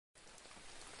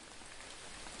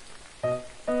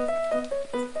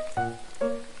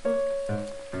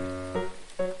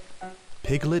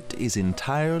Piglet is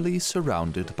entirely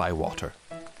surrounded by water.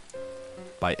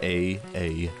 By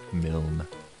A. Milne.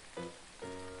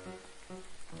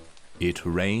 It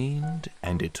rained,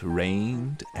 and it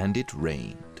rained, and it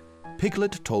rained.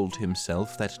 Piglet told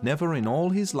himself that never in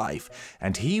all his life,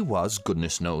 and he was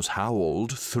goodness knows how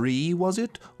old, 3 was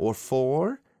it, or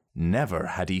 4? Never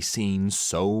had he seen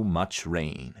so much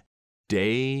rain.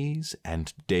 Days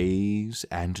and days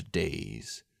and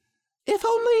days. If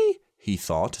only, he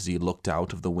thought as he looked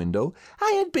out of the window,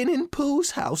 I had been in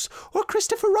Pooh's house, or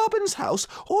Christopher Robin's house,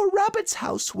 or Rabbit's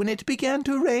house when it began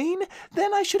to rain,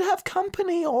 then I should have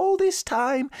company all this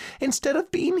time, instead of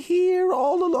being here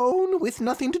all alone, with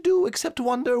nothing to do except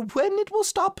wonder when it will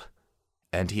stop.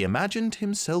 And he imagined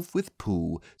himself with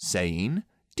Pooh, saying,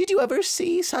 Did you ever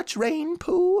see such rain,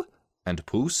 Pooh? And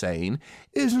Pooh saying,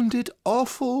 Isn't it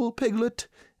awful, Piglet?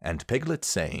 And Piglet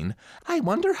saying, I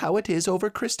wonder how it is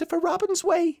over Christopher Robin's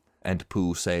way. And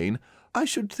Pooh saying, I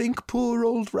should think poor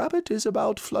old Rabbit is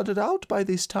about flooded out by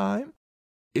this time.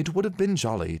 It would have been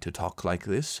jolly to talk like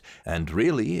this, and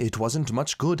really it wasn't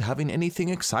much good having anything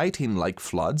exciting like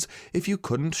floods if you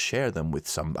couldn't share them with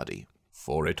somebody.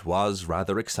 For it was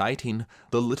rather exciting.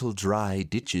 The little dry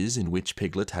ditches in which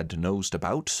Piglet had nosed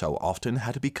about so often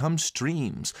had become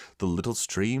streams. The little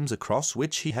streams across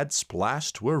which he had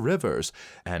splashed were rivers,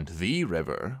 and the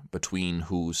river, between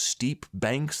whose steep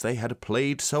banks they had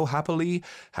played so happily,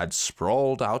 had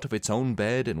sprawled out of its own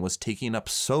bed and was taking up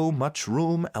so much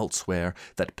room elsewhere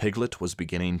that Piglet was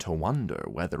beginning to wonder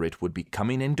whether it would be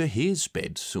coming into his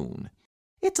bed soon.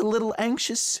 It's a little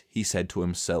anxious, he said to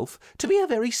himself, to be a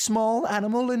very small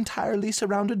animal entirely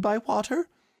surrounded by water.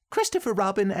 Christopher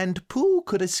Robin and Pooh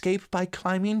could escape by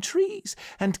climbing trees,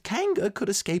 and Kanga could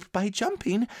escape by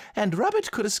jumping, and Rabbit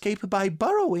could escape by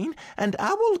burrowing, and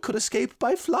Owl could escape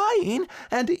by flying,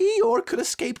 and Eeyore could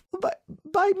escape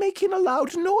by making a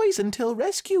loud noise until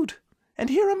rescued.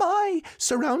 And here am I,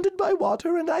 surrounded by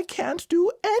water, and I can't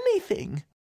do anything.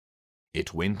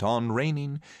 It went on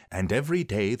raining, and every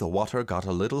day the water got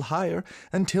a little higher,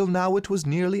 until now it was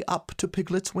nearly up to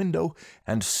Piglet's window,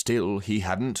 and still he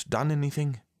hadn't done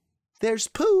anything. There's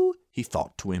Pooh, he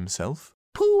thought to himself.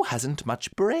 Pooh hasn't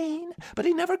much brain, but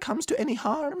he never comes to any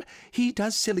harm. He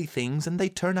does silly things, and they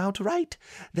turn out right.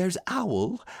 There's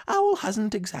Owl. Owl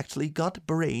hasn't exactly got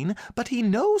brain, but he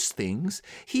knows things.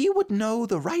 He would know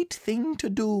the right thing to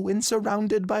do when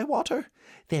surrounded by water.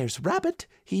 There's Rabbit.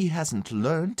 He hasn't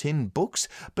learnt in books,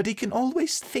 but he can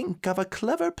always think of a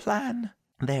clever plan.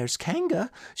 There's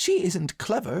Kanga. She isn't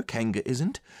clever, Kanga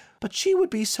isn't, but she would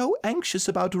be so anxious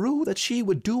about Roo that she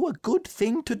would do a good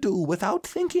thing to do without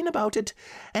thinking about it.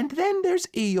 And then there's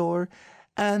Eeyore,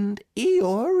 and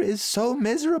Eeyore is so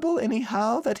miserable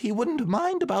anyhow that he wouldn't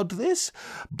mind about this,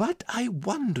 but I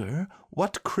wonder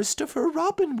what Christopher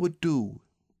Robin would do.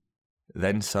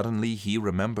 Then suddenly he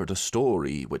remembered a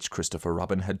story which Christopher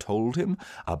Robin had told him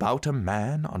about a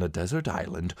man on a desert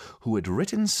island who had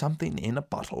written something in a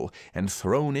bottle and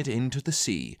thrown it into the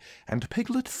sea, and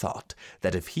Piglet thought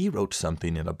that if he wrote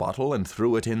something in a bottle and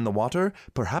threw it in the water,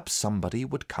 perhaps somebody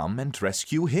would come and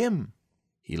rescue him.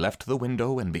 He left the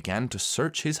window and began to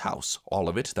search his house, all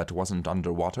of it that wasn't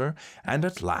under water, and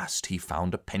at last he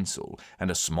found a pencil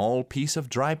and a small piece of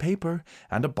dry paper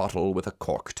and a bottle with a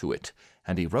cork to it,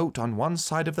 and he wrote on one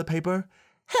side of the paper,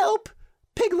 Help,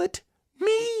 Piglet,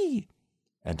 me,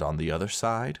 and on the other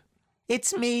side,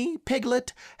 It's me,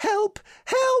 Piglet, help,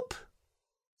 help.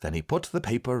 Then he put the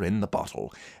paper in the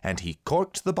bottle, and he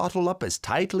corked the bottle up as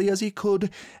tightly as he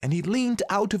could, and he leaned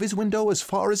out of his window as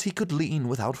far as he could lean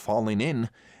without falling in,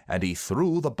 and he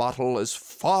threw the bottle as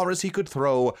far as he could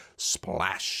throw,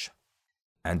 splash!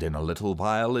 And in a little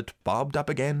while it bobbed up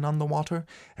again on the water,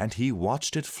 and he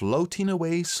watched it floating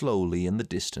away slowly in the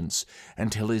distance,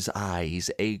 until his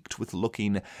eyes ached with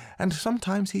looking, and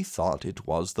sometimes he thought it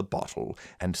was the bottle,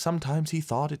 and sometimes he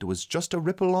thought it was just a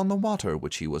ripple on the water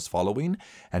which he was following,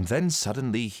 and then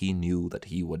suddenly he knew that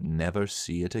he would never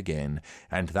see it again,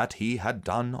 and that he had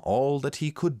done all that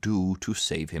he could do to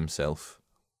save himself.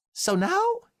 So now,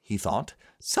 he thought,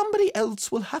 somebody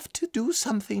else will have to do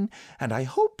something, and I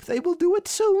hope they will do it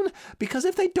soon, because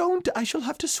if they don't, I shall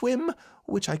have to swim,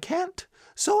 which I can't,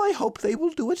 so I hope they will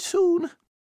do it soon.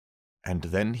 And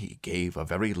then he gave a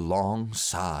very long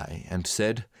sigh and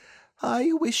said,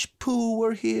 I wish Pooh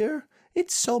were here.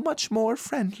 It's so much more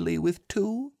friendly with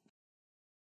two.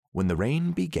 When the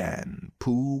rain began,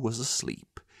 Pooh was asleep.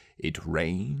 It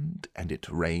rained, and it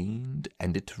rained,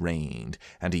 and it rained,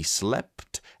 and he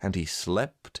slept, and he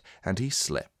slept, and he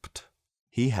slept.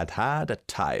 He had had a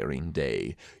tiring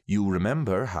day. You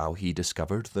remember how he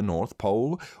discovered the North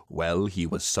Pole? Well, he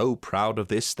was so proud of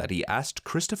this that he asked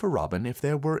Christopher Robin if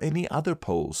there were any other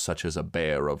poles such as a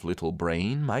bear of little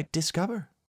brain might discover.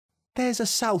 "There's a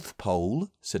South Pole,"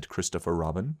 said Christopher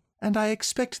Robin, "and I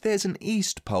expect there's an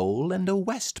East Pole and a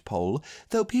West Pole,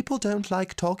 though people don't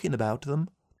like talking about them."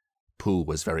 Pooh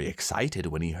was very excited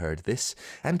when he heard this,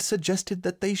 and suggested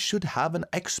that they should have an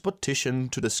expedition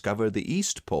to discover the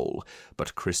East Pole,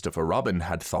 but Christopher Robin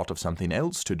had thought of something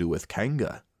else to do with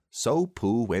Kanga. So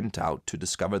Pooh went out to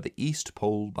discover the East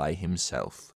Pole by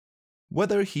himself.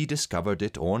 Whether he discovered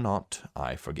it or not,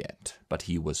 I forget, but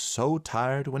he was so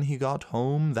tired when he got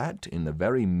home that, in the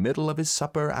very middle of his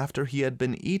supper, after he had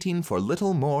been eating for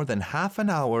little more than half an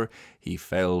hour, he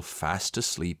fell fast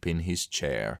asleep in his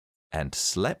chair, and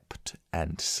slept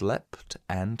and slept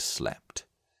and slept.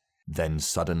 Then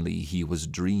suddenly he was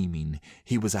dreaming.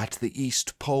 He was at the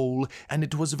East Pole, and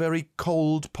it was a very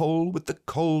cold pole with the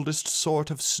coldest sort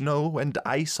of snow and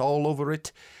ice all over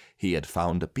it. He had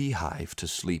found a beehive to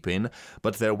sleep in,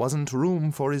 but there wasn't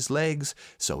room for his legs,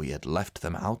 so he had left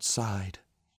them outside.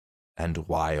 And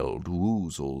wild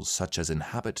woozles, such as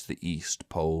inhabit the East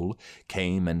Pole,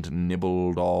 came and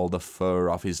nibbled all the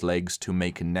fur off his legs to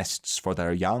make nests for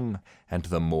their young, and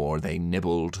the more they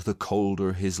nibbled, the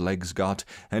colder his legs got,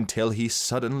 until he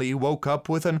suddenly woke up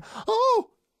with an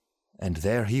 "Oh!" And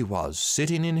there he was,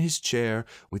 sitting in his chair,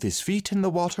 with his feet in the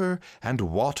water, and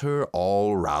water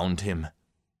all round him.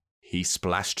 He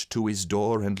splashed to his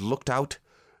door and looked out.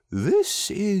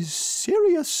 "This is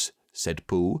serious," said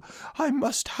Pooh. "I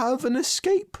must have an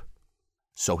escape."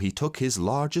 So he took his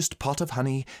largest pot of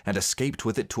honey and escaped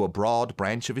with it to a broad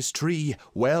branch of his tree,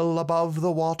 well above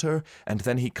the water, and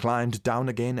then he climbed down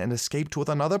again and escaped with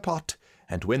another pot.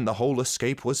 And when the whole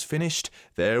escape was finished,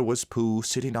 there was Pooh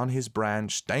sitting on his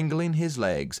branch, dangling his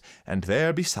legs, and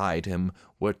there beside him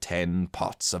were 10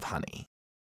 pots of honey.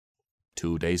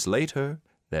 2 days later,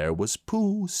 there was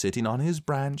Pooh sitting on his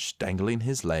branch, dangling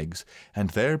his legs,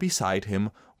 and there beside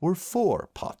him were 4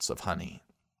 pots of honey.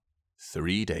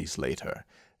 3 days later,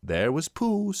 there was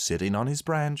Pooh sitting on his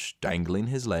branch, dangling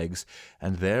his legs,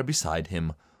 and there beside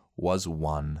him was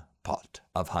 1 pot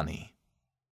of honey.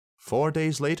 4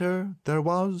 days later, there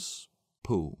was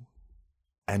Pooh.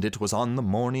 And it was on the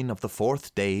morning of the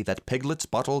 4th day that Piglet's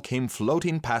bottle came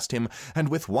floating past him, and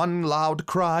with one loud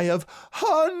cry of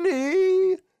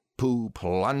 "Honey!" Pooh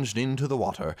plunged into the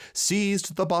water,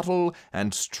 seized the bottle,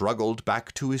 and struggled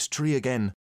back to his tree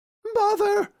again.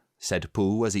 "Bother!" said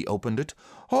Pooh as he opened it.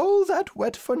 "All that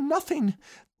wet for nothing.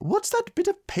 What's that bit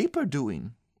of paper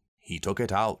doing?" He took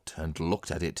it out and looked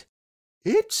at it.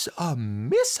 "It's a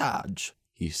message,"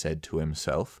 he said to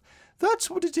himself.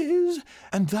 "That's what it is,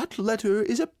 and that letter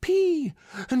is a P,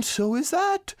 and so is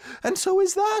that, and so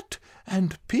is that,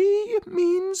 and P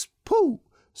means Pooh.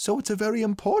 So it's a very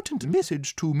important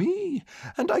message to me,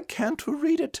 and I can't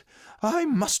read it. I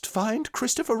must find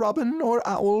Christopher Robin or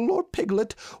Owl or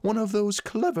Piglet, one of those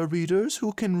clever readers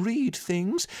who can read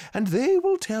things, and they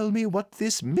will tell me what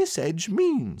this message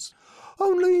means.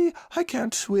 Only I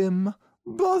can't swim.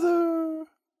 Bother!"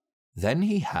 Then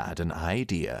he had an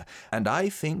idea, and I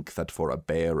think that for a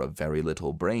bear of very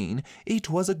little brain, it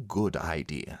was a good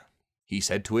idea. He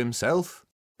said to himself,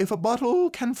 "If a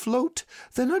bottle can float,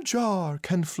 then a jar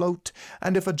can float,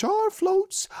 and if a jar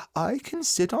floats, I can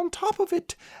sit on top of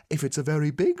it, if it's a very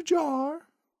big jar."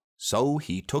 So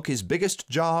he took his biggest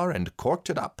jar and corked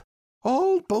it up.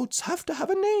 "All boats have to have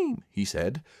a name," he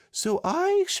said, "so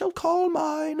I shall call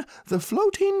mine the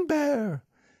Floating Bear."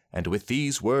 And with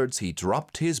these words he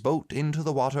dropped his boat into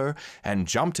the water and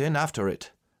jumped in after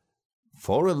it.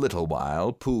 For a little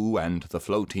while, Pooh and the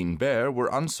Floating Bear were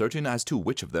uncertain as to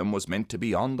which of them was meant to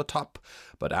be on the top,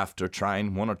 but after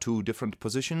trying 1 or 2 different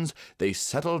positions, they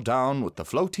settled down with the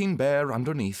Floating Bear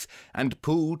underneath, and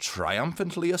Pooh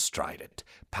triumphantly astride it,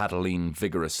 paddling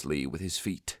vigorously with his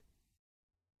feet.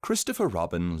 Christopher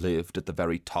Robin lived at the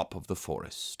very top of the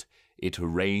forest. It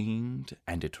rained,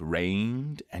 and it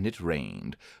rained, and it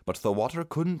rained, but the water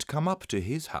couldn't come up to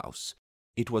his house.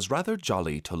 It was rather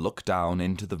jolly to look down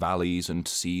into the valleys and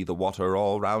see the water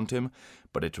all round him,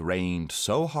 but it rained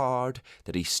so hard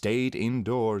that he stayed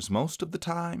indoors most of the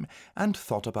time and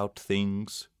thought about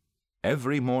things.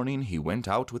 Every morning he went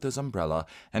out with his umbrella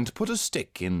and put a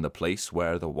stick in the place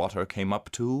where the water came up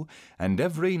to, and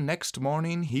every next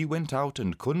morning he went out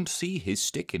and couldn't see his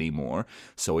stick any more,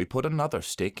 so he put another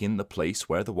stick in the place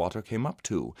where the water came up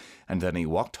to, and then he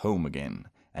walked home again.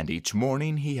 And each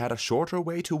morning he had a shorter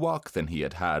way to walk than he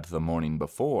had had the morning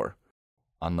before.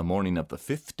 On the morning of the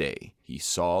 5th day, he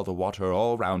saw the water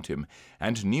all round him,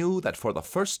 and knew that for the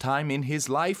first time in his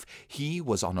life he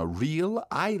was on a real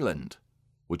island,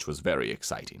 which was very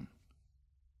exciting.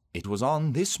 It was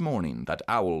on this morning that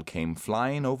Owl came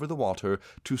flying over the water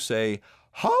to say,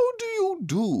 "How do you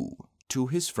do?" to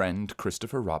his friend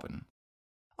Christopher Robin.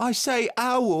 "I say,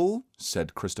 Owl,"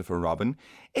 said Christopher Robin,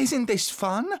 "isn't this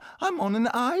fun? I'm on an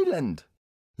island."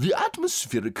 "The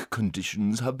atmospheric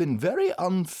conditions have been very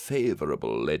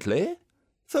unfavorable lately."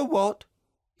 "The what?"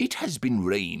 "It has been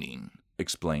raining,"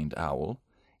 explained Owl.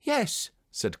 "Yes,"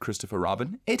 said Christopher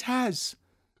Robin, "it has."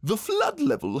 "The flood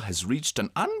level has reached an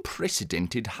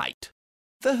unprecedented height."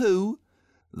 "The who?"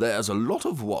 "There's a lot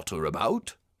of water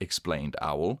about," explained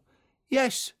Owl.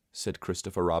 "Yes," said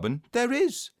Christopher Robin, "there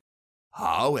is."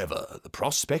 "However, the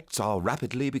prospects are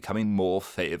rapidly becoming more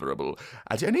favorable.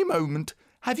 At any moment—"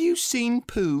 "Have you seen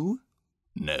Pooh?"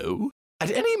 "No." "At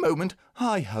any moment—"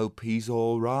 "I hope he's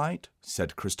all right,"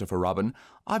 said Christopher Robin.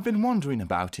 "I've been wondering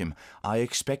about him. I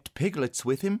expect Piglet's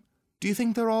with him. Do you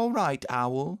think they're all right,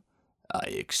 Owl?" "I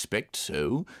expect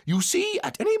so. You see,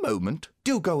 at any moment—"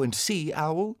 "Do go and see,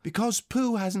 Owl, because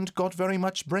Pooh hasn't got very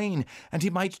much brain, and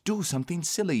he might do something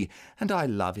silly, and I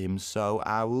love him so,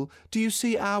 Owl. Do you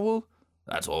see, Owl?"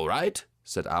 "That's all right,"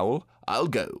 said Owl. "I'll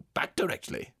go back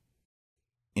directly."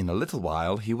 In a little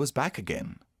while he was back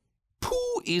again.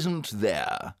 "Pooh isn't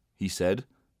there," he said.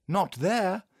 "Not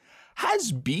there?"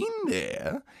 "Has been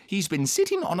there. He's been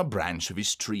sitting on a branch of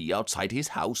his tree outside his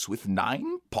house with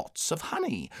 9 pots of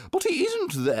honey, but he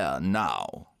isn't there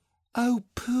now." "Oh,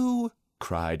 Pooh,"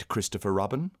 cried Christopher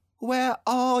Robin, "where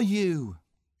are you?"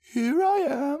 "Here I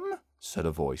am," said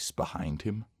a voice behind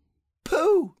him.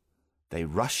 "Pooh!" They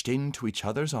rushed into each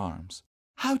other's arms.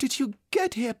 "How did you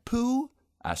get here, Pooh?"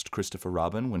 asked Christopher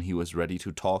Robin when he was ready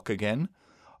to talk again.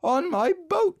 "On my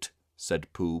boat,"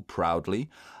 said Pooh proudly.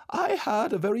 "I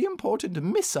had a very important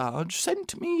message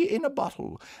sent me in a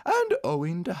bottle, and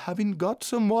owing to having got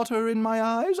some water in my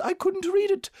eyes, I couldn't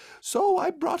read it, so I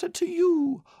brought it to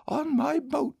you on my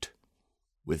boat."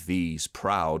 With these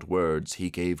proud words he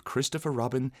gave Christopher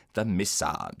Robin the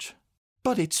message.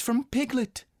 "But it's from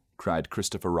Piglet," cried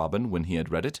Christopher Robin when he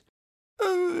had read it.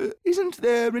 "Isn't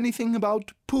there anything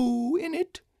about Pooh in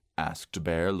it?" asked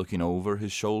Bear, looking over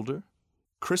his shoulder.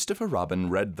 Christopher Robin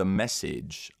read the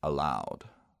message aloud.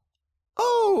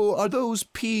 "Oh, are those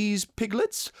peas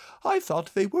Piglets? I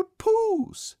thought they were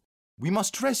Pooh's." "We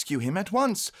must rescue him at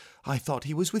once. I thought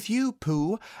he was with you,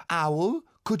 Pooh. Owl,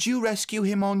 could you rescue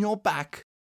him on your back?"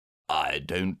 "I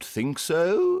don't think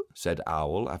so," said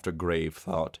Owl after grave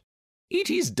thought. "It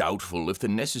is doubtful if the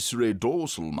necessary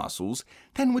dorsal muscles—"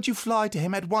 "Then would you fly to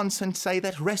him at once and say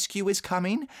that rescue is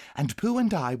coming? And Pooh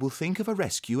and I will think of a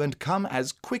rescue and come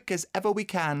as quick as ever we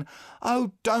can.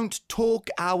 Oh, don't talk,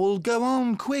 Owl. Go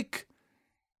on, quick."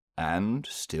 And,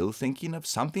 still thinking of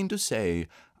something to say,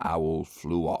 Owl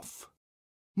flew off.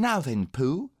 "Now then,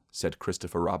 Pooh," said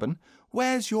Christopher Robin,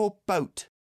 "where's your boat?"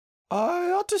 "I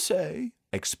ought to say,"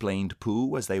 explained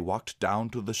Pooh as they walked down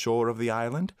to the shore of the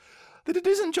island, "that it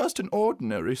isn't just an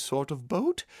ordinary sort of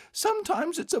boat.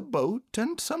 Sometimes it's a boat,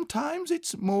 and sometimes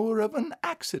it's more of an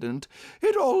accident.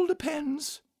 It all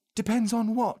depends." "Depends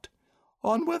on what?"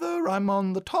 "On whether I'm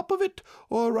on the top of it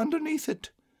or underneath it."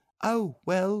 "Oh,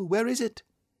 well, where is it?"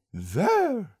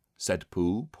 "There," said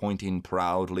Pooh, pointing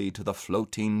proudly to the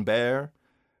floating bear.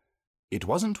 It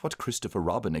wasn't what Christopher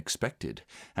Robin expected,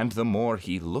 and the more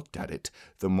he looked at it,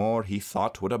 the more he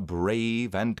thought what a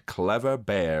brave and clever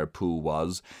bear Pooh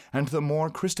was, and the more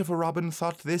Christopher Robin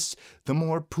thought this, the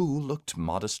more Pooh looked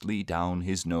modestly down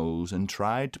his nose and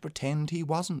tried to pretend he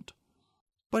wasn't.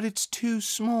 "But it's too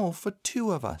small for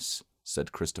 2 of us,"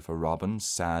 said Christopher Robin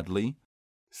sadly.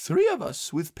 "3 of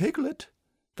us with Piglet."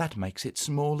 "That makes it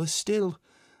smaller still.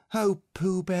 Oh,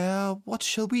 Pooh Bear, what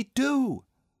shall we do?"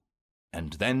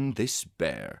 And then this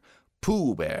bear,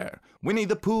 Pooh Bear,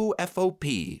 Winnie-the-Pooh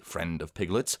FOP, friend of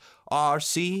Piglet's,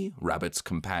 RC, Rabbit's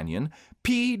companion,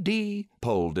 PD,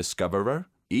 Pole Discoverer,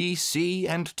 EC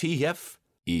and TF,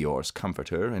 Eeyore's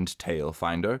comforter and tail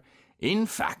finder, in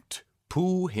fact,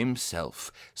 Pooh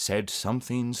himself, said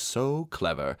something so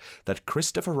clever that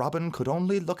Christopher Robin could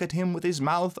only look at him with his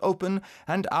mouth open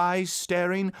and eyes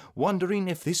staring, wondering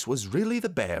if this was really the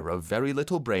bear of very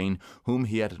little brain whom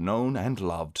he had known and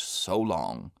loved so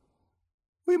long.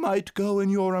 "We might go in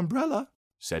your umbrella,"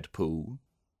 said Pooh.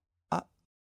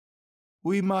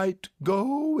 "We might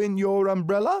go in your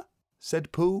umbrella,"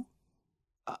 said Pooh.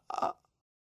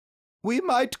 "We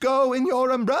might go in your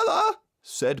umbrella,"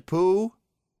 said Pooh.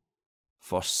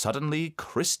 For suddenly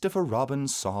Christopher Robin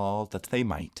saw that they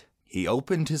might. He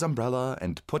opened his umbrella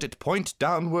and put it point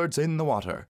downwards in the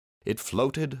water. It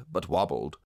floated but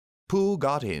wobbled. Pooh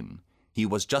got in. He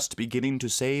was just beginning to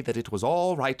say that it was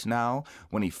all right now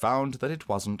when he found that it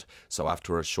wasn't, so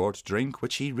after a short drink,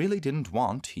 which he really didn't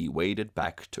want, he waded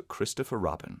back to Christopher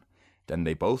Robin. Then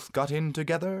they both got in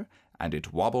together, and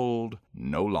it wobbled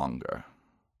no longer.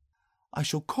 "I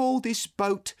shall call this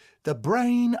boat the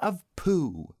Brain of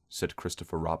Pooh," said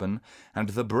Christopher Robin, and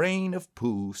the Brain of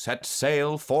Pooh set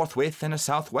sail forthwith in a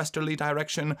southwesterly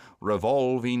direction,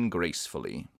 revolving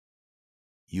gracefully.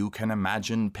 You can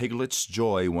imagine Piglet's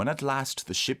joy when at last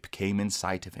the ship came in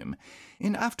sight of him.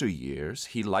 In after years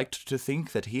he liked to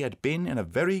think that he had been in a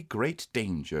very great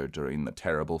danger during the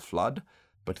terrible flood,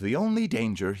 but the only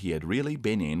danger he had really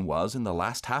been in was in the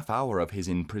last half-hour of his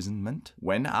imprisonment,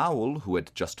 when Owl, who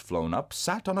had just flown up,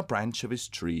 sat on a branch of his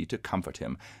tree to comfort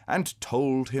him, and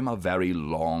told him a very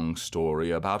long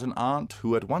story about an aunt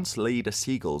who had once laid a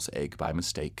seagull's egg by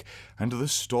mistake, and the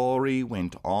story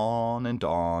went on and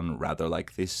on, rather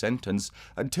like this sentence,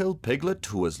 until Piglet,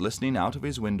 who was listening out of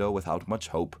his window without much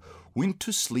hope, went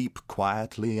to sleep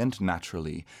quietly and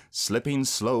naturally, slipping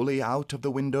slowly out of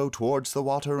the window towards the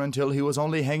water until he was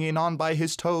only hanging on by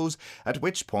his toes, at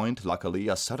which point, luckily,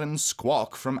 a sudden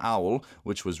squawk from Owl,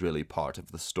 which was really part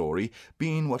of the story,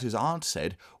 being what his aunt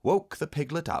said, woke the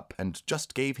Piglet up and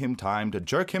just gave him time to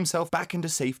jerk himself back into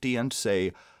safety and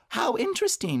say, "How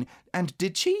interesting! And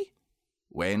did she?"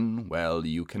 Well,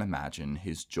 you can imagine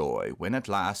his joy when at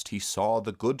last he saw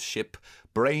the good ship,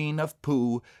 Brain of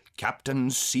Pooh, Captain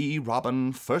C.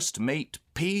 Robin, First Mate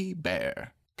P.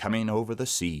 Bear, coming over the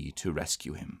sea to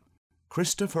rescue him.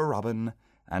 Christopher Robin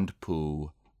and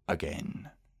Pooh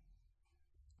again.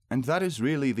 And that is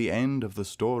really the end of the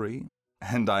story,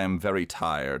 and I am very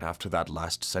tired after that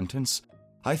last sentence.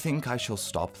 I think I shall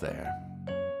stop there.